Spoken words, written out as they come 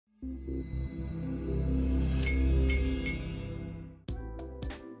The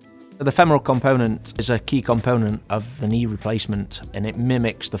femoral component is a key component of the knee replacement, and it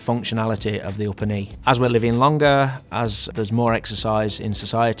mimics the functionality of the upper knee. As we're living longer, as there's more exercise in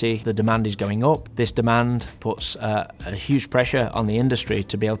society, the demand is going up. This demand puts a huge pressure on the industry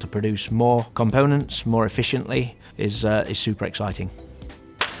to be able to produce more components more efficiently is super exciting.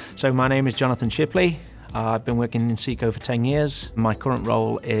 So my name is Jonathan Shipley. I've been working in Seco for 10 years. My current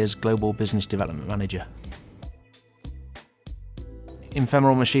role is Global Business Development Manager. In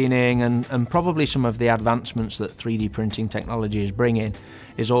femoral machining and probably some of the advancements that 3D printing technology is bringing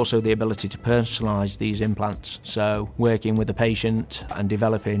is also the ability to personalise these implants. So working with the patient and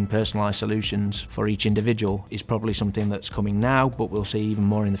developing personalised solutions for each individual is probably something that's coming now, but we'll see even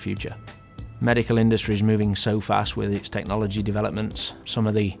more in the future. Medical industry is moving so fast with its technology developments. Some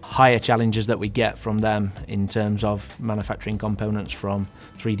of the higher challenges that we get from them in terms of manufacturing components from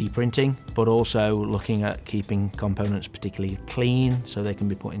 3D printing, but also looking at keeping components particularly clean so they can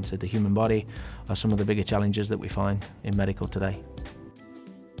be put into the human body, are some of the bigger challenges that we find in medical today.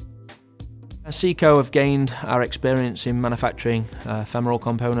 At Seco have gained our experience in manufacturing femoral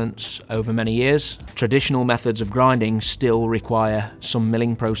components over many years. Traditional methods of grinding still require some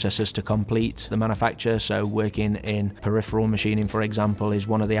milling processes to complete the manufacture, so working in peripheral machining, for example, is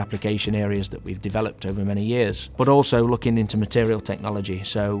one of the application areas that we've developed over many years. But also looking into material technology,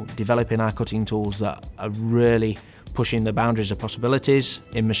 so developing our cutting tools that are really pushing the boundaries of possibilities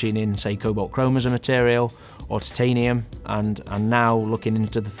in machining, say, cobalt chrome as a material, or titanium, and now looking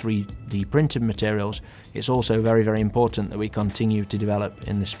into the 3D printed materials. It's also very, very important that we continue to develop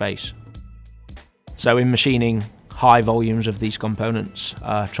in this space. So in machining high volumes of these components,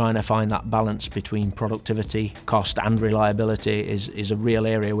 trying to find that balance between productivity, cost and reliability is a real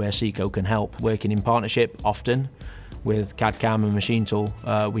area where Seco can help. Working in partnership often with CAD/CAM and machine tool,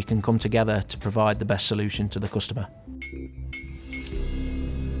 we can come together to provide the best solution to the customer.